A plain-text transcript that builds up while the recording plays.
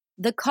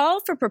The call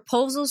for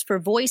proposals for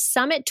Voice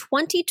Summit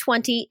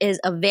 2020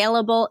 is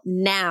available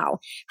now.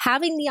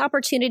 Having the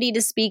opportunity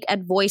to speak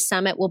at Voice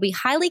Summit will be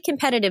highly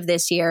competitive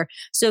this year.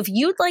 So if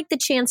you'd like the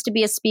chance to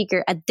be a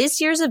speaker at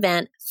this year's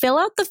event, fill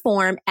out the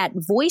form at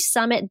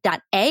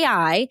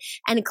voicesummit.ai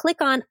and click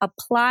on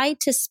Apply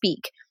to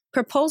Speak.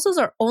 Proposals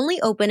are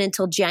only open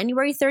until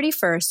January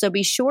 31st, so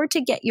be sure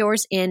to get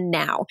yours in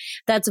now.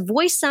 That's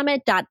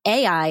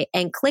voicesummit.ai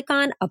and click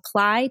on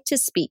Apply to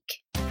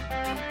Speak.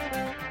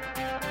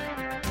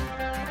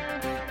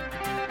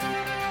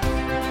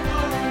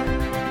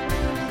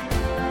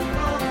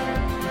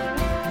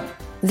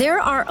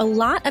 There are a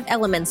lot of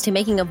elements to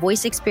making a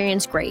voice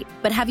experience great,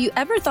 but have you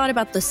ever thought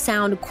about the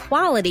sound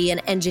quality and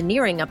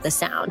engineering of the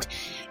sound?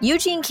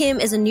 Eugene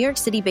Kim is a New York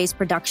City-based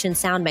production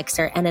sound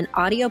mixer and an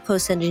audio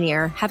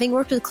post-engineer, having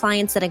worked with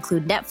clients that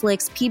include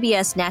Netflix,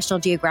 PBS, National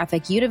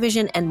Geographic,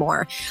 Univision, and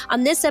more.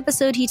 On this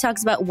episode, he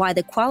talks about why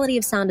the quality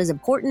of sound is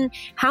important,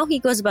 how he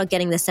goes about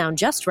getting the sound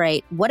just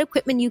right, what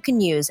equipment you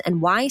can use,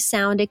 and why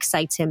sound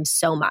excites him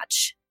so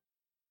much.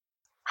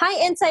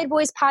 Hi, Inside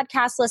Voice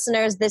podcast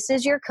listeners. This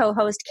is your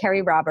co-host,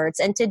 Carrie Roberts.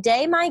 And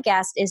today my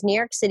guest is New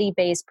York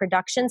City-based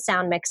production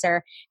sound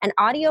mixer and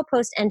audio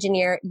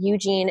post-engineer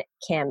Eugene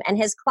Kim. And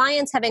his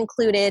clients have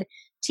included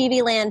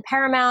TV Land,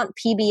 Paramount,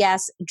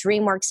 PBS,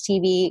 DreamWorks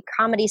TV,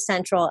 Comedy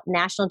Central,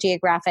 National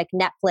Geographic,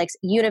 Netflix,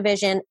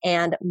 Univision,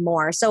 and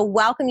more. So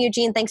welcome,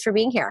 Eugene. Thanks for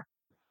being here.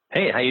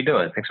 Hey, how you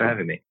doing? Thanks for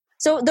having me.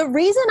 So the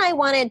reason I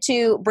wanted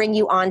to bring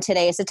you on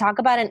today is to talk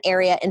about an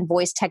area in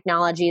voice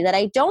technology that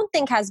I don't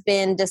think has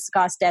been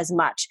discussed as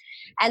much.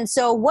 And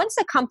so once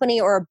a company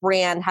or a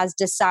brand has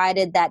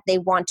decided that they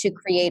want to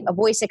create a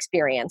voice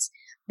experience,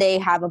 they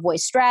have a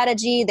voice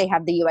strategy, they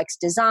have the UX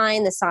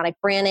design, the sonic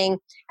branding,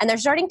 and they're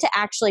starting to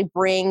actually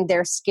bring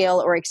their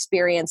skill or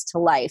experience to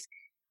life.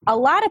 A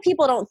lot of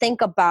people don't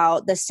think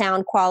about the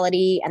sound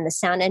quality and the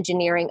sound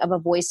engineering of a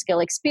voice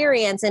skill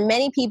experience, and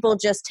many people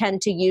just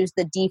tend to use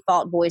the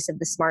default voice of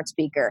the smart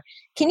speaker.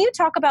 Can you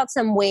talk about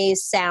some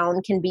ways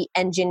sound can be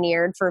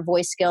engineered for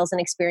voice skills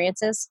and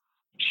experiences?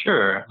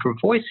 Sure. For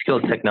voice skill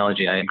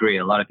technology, I agree.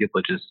 A lot of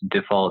people just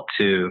default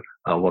to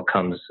what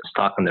comes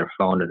stock on their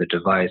phone or the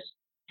device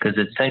because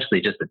it's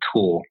essentially just a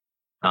tool.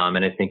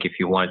 And I think if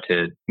you want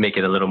to make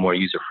it a little more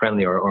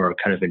user-friendly or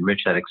kind of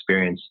enrich that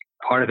experience,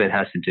 part of it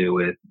has to do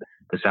with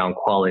the sound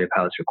quality of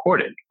how it's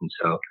recorded. And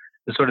so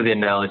it's sort of the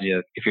analogy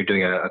of if you're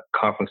doing a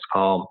conference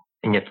call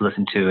and you have to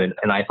listen to an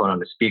iPhone on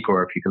the speaker,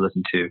 or if you could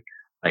listen to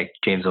like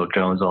James Earl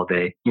Jones all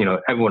day,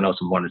 everyone else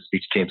would want to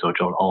speak to James Earl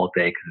Jones all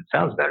day because it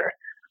sounds better,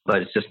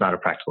 but it's just not a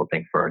practical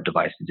thing for a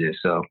device to do.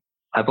 So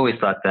I've always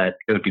thought that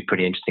it would be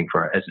pretty interesting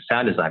as a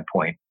sound design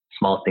point,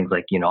 small things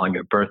like, on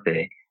your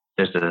birthday,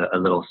 there's a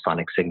little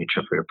sonic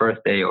signature for your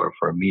birthday or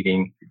for a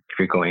meeting. If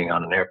you're going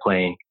on an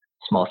airplane,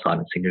 small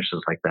sonic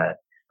signatures like that.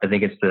 I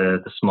think it's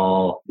the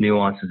small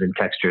nuances and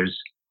textures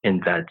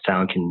in that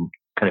sound can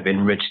kind of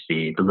enrich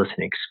the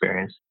listening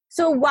experience.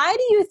 So why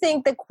do you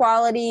think the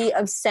quality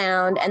of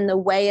sound and the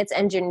way it's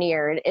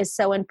engineered is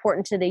so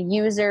important to the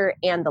user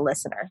and the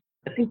listener?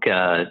 I think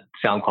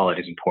sound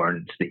quality is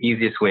important. It's the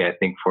easiest way, I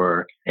think,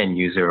 for end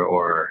user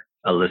or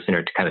a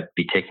listener to kind of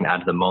be taken out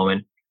of the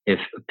moment. If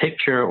a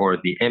picture or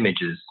the image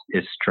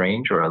is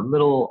strange or a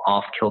little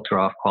off kilter,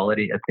 off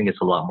quality, I think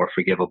it's a lot more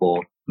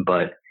forgivable.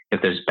 But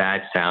if there's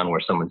bad sound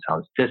where someone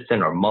sounds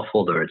distant or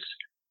muffled or it's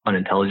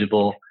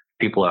unintelligible,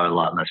 people are a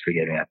lot less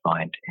forgiving, I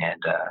find. And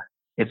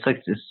it's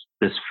like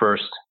this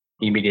first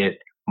immediate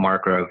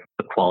marker of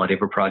the quality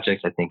of a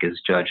project, I think,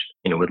 is judged,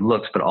 with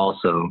looks, but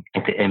also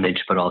the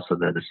image, but also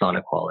the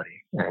sonic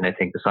quality. And I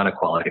think the sonic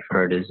quality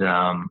for it is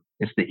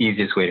it's the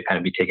easiest way to kind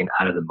of be taken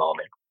out of the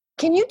moment.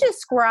 Can you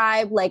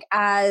describe,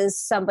 as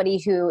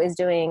somebody who is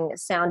doing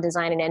sound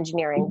design and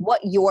engineering, what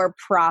your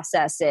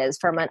process is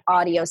from an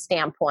audio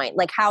standpoint?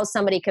 Like how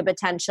somebody could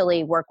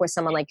potentially work with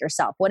someone like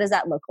yourself? What does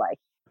that look like?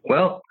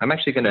 Well, I'm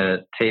actually going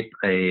to tape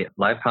a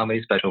live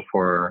comedy special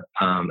for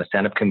a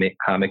stand-up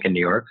comic in New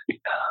York.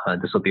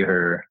 This will be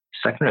her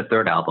second or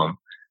third album.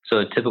 So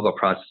a typical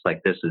process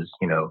like this is,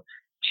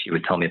 she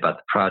would tell me about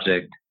the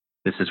project.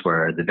 This is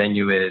where the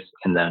venue is.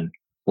 And then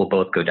we'll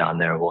both go down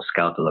there. We'll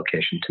scout the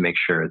location to make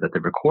sure that the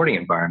recording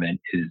environment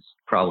is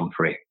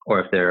problem-free. Or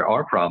if there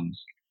are problems,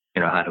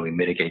 how do we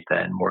mitigate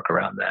that and work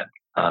around that?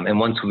 And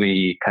once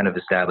we kind of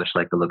establish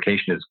the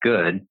location is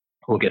good,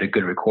 we'll get a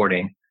good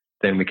recording.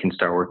 Then we can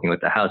start working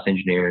with the house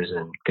engineers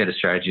and get a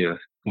strategy of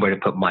where to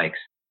put mics.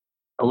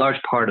 A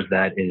large part of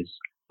that is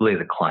really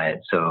the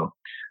client. So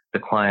the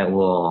client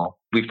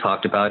we've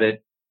talked about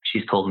it.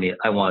 She's told me,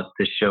 I want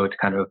this show to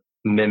kind of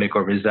mimic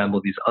or resemble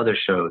these other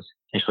shows.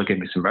 And she'll give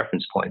me some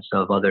reference points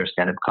of other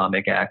stand-up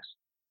comic acts.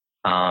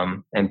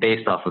 And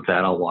based off of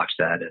that, I'll watch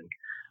that and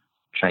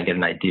try and get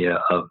an idea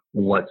of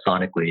what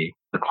sonically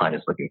the client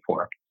is looking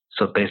for.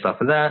 So based off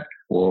of that,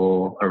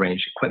 we'll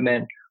arrange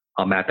equipment.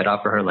 I'll map it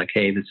out for her,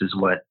 hey, this is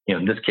what,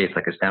 in this case,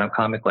 a stand-up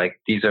comic,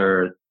 this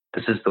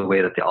is the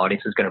way that the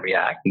audience is going to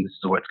react, and this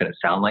is what it's going to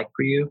sound like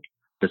for you.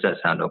 Does that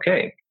sound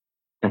okay?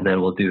 And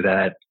then we'll do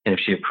that. And if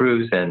she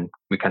approves, then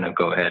we kind of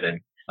go ahead and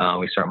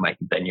we start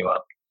miking venue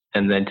up.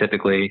 And then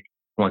typically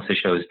Once the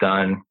show is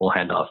done, we'll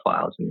hand off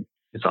files and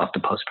it's off to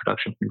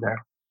post-production from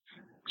there.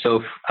 So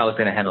if I was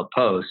going to handle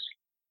post,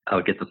 I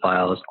would get the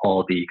files,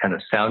 all the kind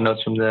of sound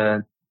notes from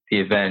the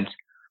event,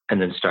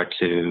 and then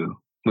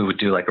we would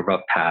do like a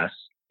rough pass,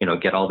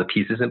 get all the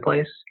pieces in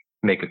place,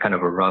 make a kind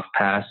of a rough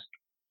pass,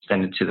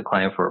 send it to the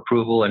client for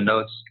approval and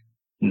notes.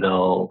 And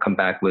they'll come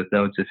back with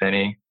notes, if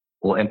any.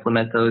 We'll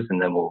implement those,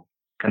 and then we'll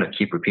kind of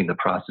keep repeating the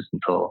process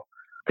until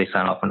they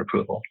sign off on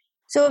approval.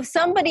 So if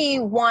somebody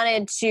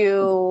wanted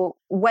to,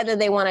 whether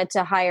they wanted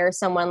to hire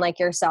someone like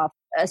yourself,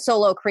 a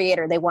solo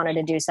creator, they wanted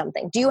to do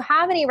something, do you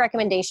have any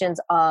recommendations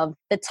of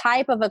the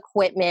type of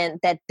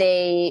equipment that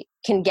they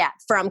can get,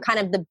 from kind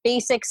of the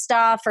basic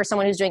stuff for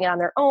someone who's doing it on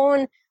their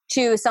own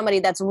to somebody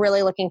that's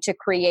really looking to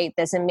create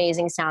this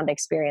amazing sound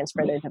experience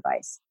for their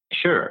device?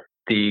 Sure.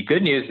 The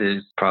good news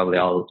is probably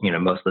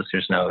most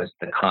listeners know is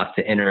the cost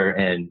to enter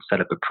and set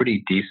up a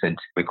pretty decent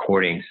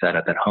recording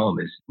setup at home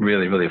is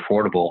really, really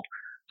affordable.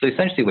 So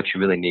essentially what you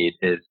really need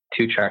is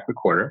 2-track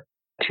recorder,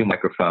 2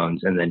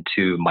 microphones, and then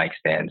 2 mic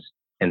stands,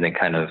 and then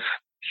kind of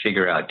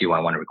figure out, do I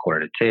want to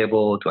record at a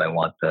table? Do I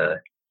want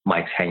the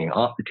mics hanging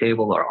off the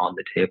table or on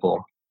the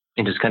table?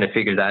 And just kind of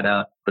figure that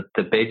out. But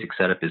the basic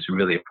setup is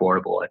really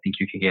affordable. I think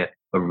you can get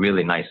a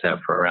really nice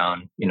setup for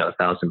around,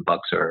 $1,000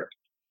 or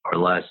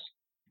less.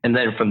 And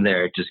then from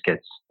there, it just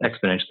gets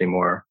exponentially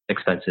more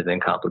expensive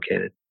and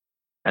complicated.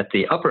 At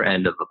the upper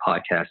end of the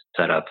podcast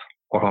setup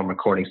or home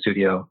recording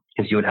studio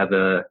is you would have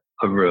a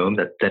room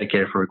that's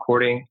dedicated for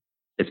recording.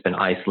 It's been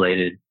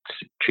isolated,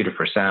 treated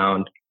for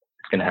sound.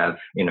 It's going to have,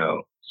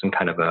 some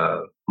kind of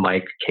a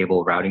mic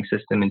cable routing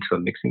system into a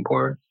mixing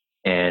board,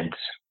 and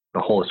a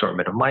whole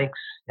assortment of mics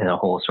and a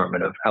whole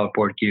assortment of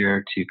outboard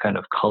gear to kind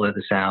of color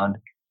the sound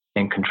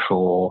and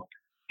control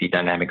the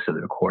dynamics of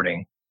the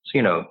recording.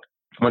 So,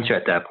 once you're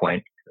at that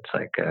point, it's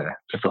like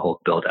it's a whole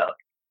build out.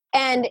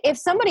 And if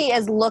somebody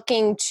is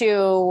looking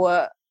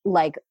to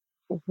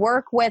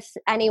work with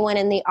anyone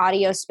in the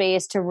audio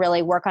space to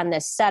really work on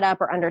this setup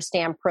or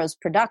understand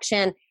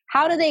post-production,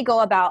 how do they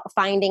go about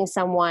finding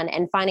someone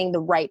and finding the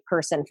right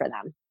person for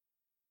them?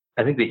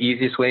 I think the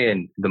easiest way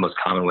and the most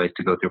common way is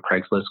to go through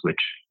Craigslist, which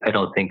I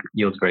don't think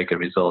yields very good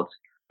results.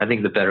 I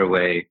think the better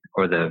way,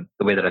 or the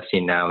way that I've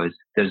seen now, is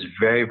there's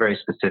very, very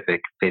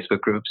specific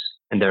Facebook groups,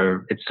 and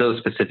it's so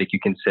specific you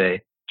can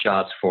say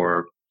jobs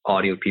for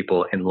audio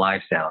people in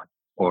live sound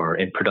or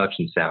in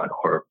production sound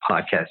or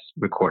podcast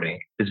recording.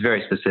 It's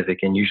very specific,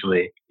 and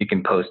usually you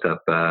can post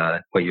up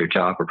what your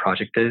job or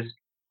project is.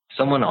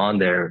 Someone on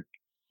there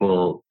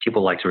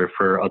people like to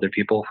refer other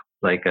people,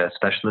 like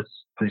specialists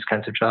for these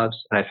kinds of jobs,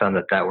 and I found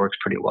that works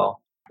pretty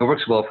well. It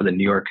works well for the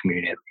New York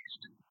community, at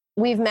least.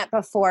 We've met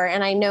before,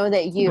 and I know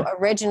that you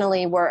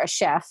originally were a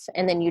chef,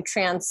 and then you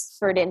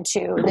transferred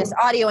into this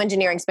audio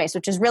engineering space,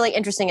 which is really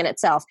interesting in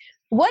itself.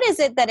 What is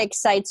it that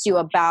excites you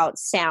about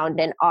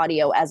sound and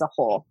audio as a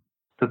whole?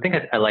 The thing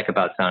I like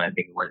about sound, I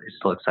think what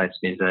still excites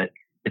me, is that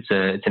it's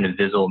an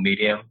invisible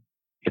medium.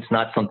 It's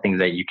not something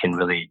that you can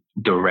really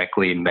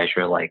directly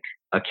measure like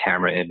a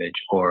camera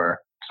image or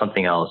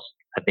something else.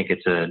 I think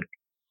it's an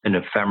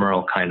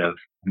ephemeral kind of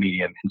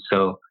medium. And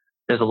so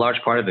there's a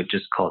large part of it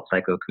just called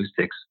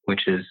psychoacoustics,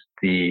 which is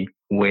the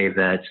way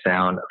that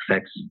sound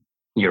affects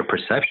your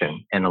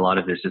perception. And a lot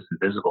of this is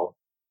invisible.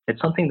 It's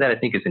something that I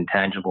think is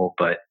intangible,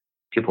 but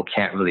people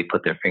can't really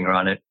put their finger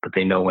on it, but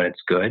they know when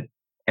it's good.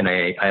 And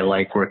I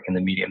like working in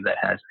the medium that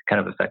has that kind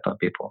of effect on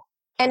people.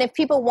 And if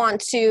people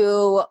want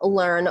to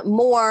learn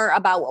more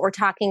about what we're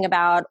talking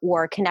about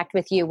or connect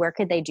with you, where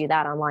could they do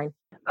that online?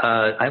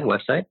 I have a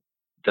website,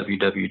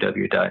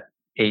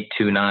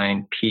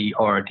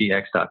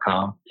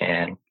 www.829prdx.com,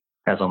 and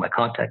has all my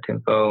contact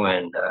info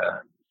and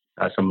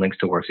some links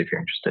to works if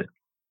you're interested.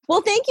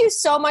 Well, thank you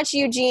so much,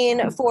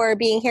 Eugene, for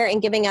being here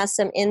and giving us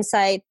some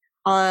insight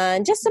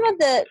on just some of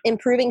the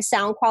improving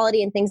sound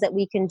quality and things that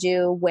we can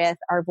do with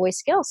our voice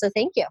skills. So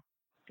thank you.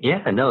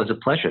 Yeah, no, it's a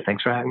pleasure.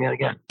 Thanks for having me on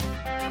again.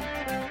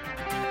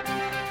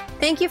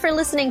 Thank you for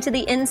listening to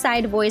the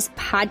Inside Voice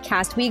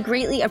podcast. We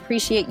greatly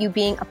appreciate you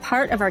being a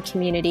part of our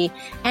community.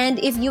 And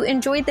if you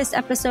enjoyed this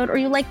episode or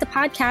you like the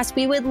podcast,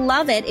 we would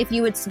love it if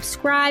you would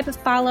subscribe,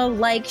 follow,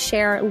 like,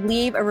 share,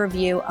 leave a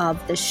review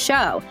of the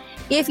show.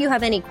 If you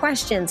have any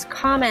questions,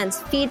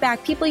 comments,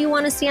 feedback, people you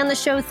want to see on the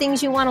show,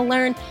 things you want to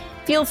learn,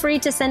 feel free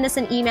to send us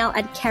an email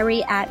at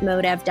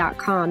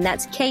keri@modev.com.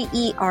 That's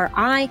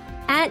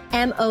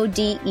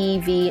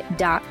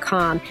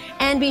KERI@MODEV.com.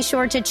 And be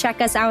sure to check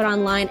us out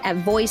online at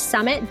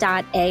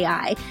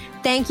voicesummit.ai.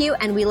 Thank you,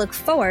 and we look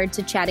forward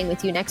to chatting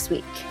with you next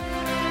week.